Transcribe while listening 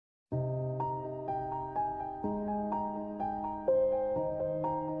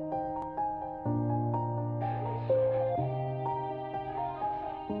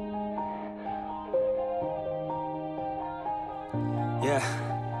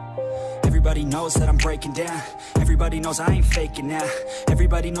Everybody knows that I'm breaking down. Everybody knows I ain't faking now.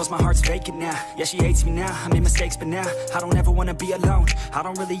 Everybody knows my heart's vacant now. Yeah, she hates me now, I made mistakes but now I don't ever wanna be alone. I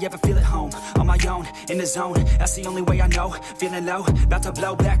don't really ever feel at home. On my own, in the zone, that's the only way I know. Feeling low, about to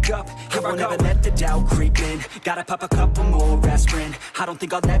blow back up. I won't ever let the doubt creep in. Gotta pop a couple more aspirin. I don't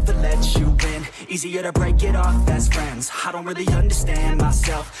think I'll ever let you in. Easier to break it off as friends. I don't really understand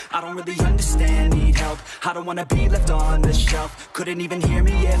myself. I don't really understand, need help. I don't wanna be left on the shelf. Couldn't even hear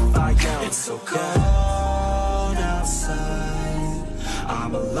me if I yelled. It's so cold outside,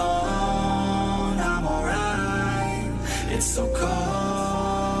 I'm alone, I'm alright. It's so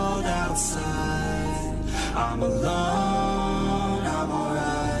cold outside, I'm alone, I'm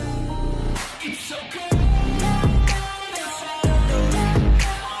alright. It's so cold.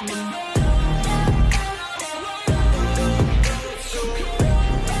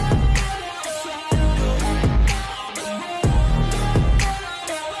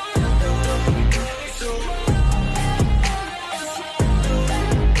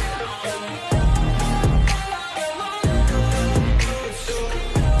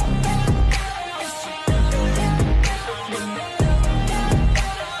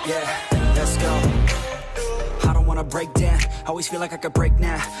 Break down, always feel like I could break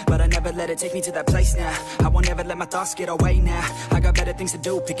now, but I never let it take me to that place now. I won't ever let my thoughts get away now. I got better things to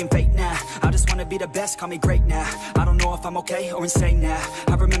do, picking fate now. I just wanna be the best, call me great now. I don't know if I'm okay or insane now.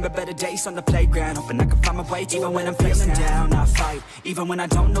 I remember better days on the playground, hoping I can find my way. Even when I'm feeling down, I fight. Even when I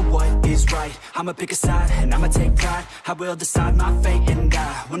don't know what is right, I'ma pick a side and I'ma take pride. I will decide my fate and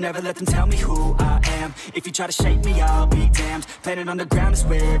I will never let them tell me who I am. If you try to shake me, I'll be damned. Planet on the ground is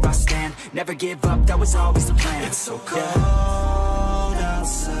where I stand. Never give up, that was always the plan. It's so cold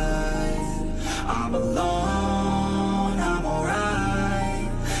outside, I'm alone, I'm alright.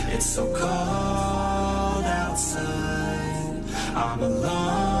 It's so cold outside, I'm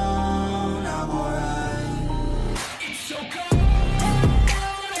alone.